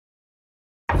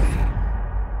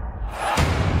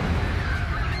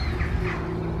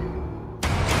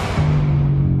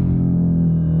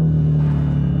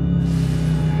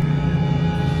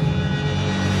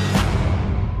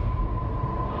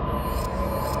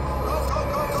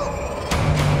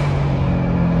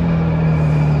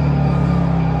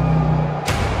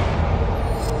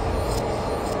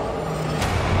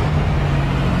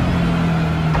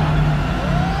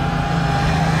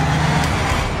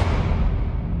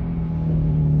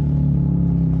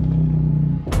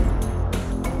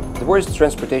The worst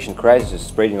transportation crisis is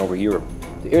spreading over Europe.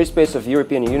 The airspace of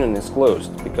European Union is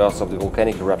closed because of the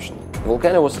volcanic eruption. The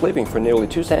volcano was sleeping for nearly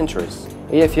 2 centuries.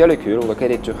 Eyjafjallajökull,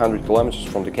 located 200 kilometers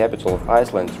from the capital of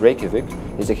Iceland, Reykjavik,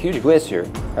 is a huge glacier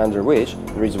under which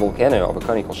there is a volcano of a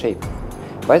conical shape.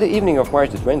 By the evening of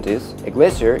March the 20th, a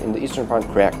glacier in the eastern part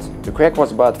cracked. The crack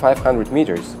was about 500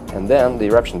 meters, and then the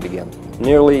eruption began.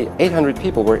 Nearly 800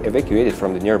 people were evacuated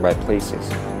from the nearby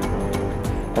places.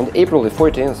 On April the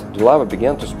 14th, the lava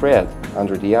began to spread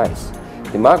under the ice.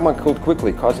 The magma cooled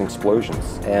quickly, causing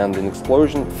explosions, and an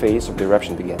explosion phase of the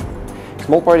eruption began.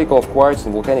 Small particles of quartz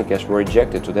and volcanic ash were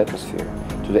ejected to the atmosphere,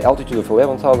 to the altitude of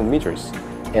 11,000 meters,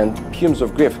 and plumes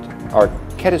of drift are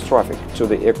catastrophic to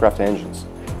the aircraft engines.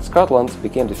 Scotland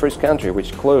became the first country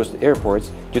which closed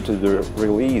airports due to the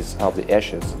release of the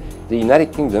ashes. The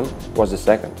United Kingdom was the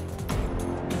second.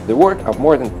 The work of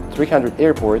more than 300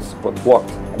 airports was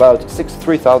blocked. About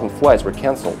 63,000 flights were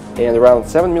cancelled, and around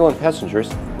 7 million passengers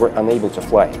were unable to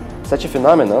fly. Such a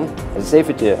phenomenon as a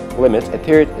safety limit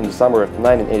appeared in the summer of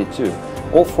 1982.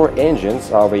 All 4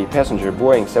 engines of a passenger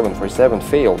Boeing 747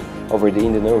 failed over the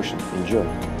Indian Ocean in June.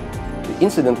 The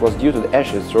incident was due to the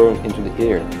ashes thrown into the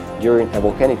air during a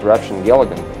volcanic eruption in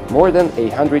Gallagher. More than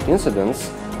 100 incidents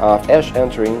of ash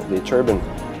entering the turbine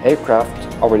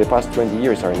aircraft over the past 20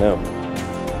 years are known.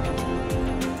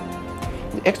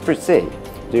 The experts say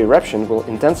the eruption will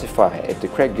intensify if the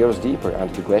crack goes deeper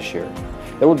under the glacier.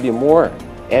 There would be more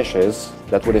ashes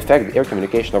that would affect the air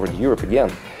communication over Europe again,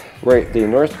 where the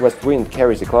northwest wind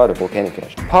carries a cloud of volcanic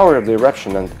ash. The power of the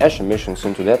eruption and ash emissions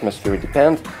into the atmosphere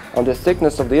depend on the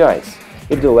thickness of the ice.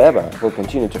 If the lava will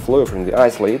continue to flow from the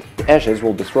ice lid, the ashes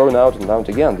will be thrown out and out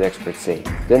again, the experts say.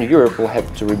 Then Europe will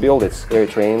have to rebuild its air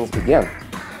trains again.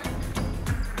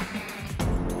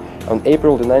 On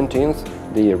April the 19th,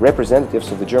 the representatives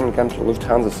of the German company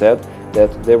Lufthansa said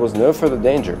that there was no further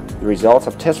danger. The results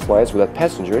of test flights without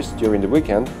passengers during the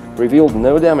weekend revealed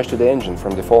no damage to the engine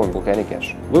from the falling volcanic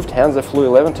ash. Lufthansa flew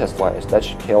 11 test flights,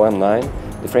 Dutch KLM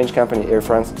 9, the French company Air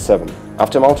France 7.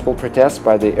 After multiple protests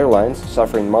by the airlines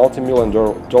suffering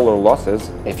multi-million-dollar losses,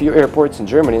 a few airports in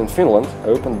Germany and Finland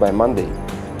opened by Monday.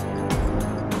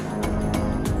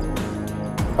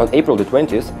 On April the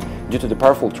 20th, due to the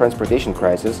powerful transportation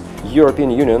crisis, the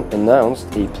European Union announced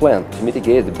a plan to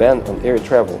mitigate the ban on air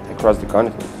travel across the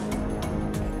continent.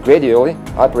 Gradually,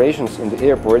 operations in the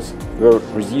airports were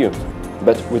resumed,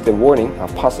 but with the warning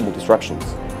of possible disruptions.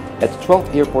 At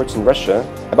 12 airports in Russia,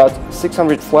 about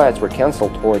 600 flights were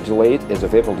cancelled or delayed as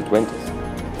of April the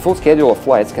 20th. The full schedule of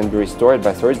flights can be restored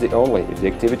by Thursday only if the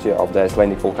activity of the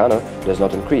Icelandic volcano does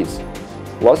not increase.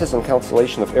 Losses and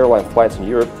cancellation of airline flights in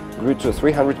Europe grew to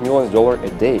 $300 million a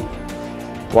day.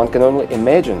 One can only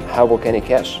imagine how volcanic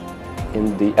ash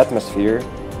in the atmosphere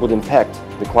would impact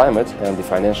the climate and the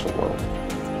financial world.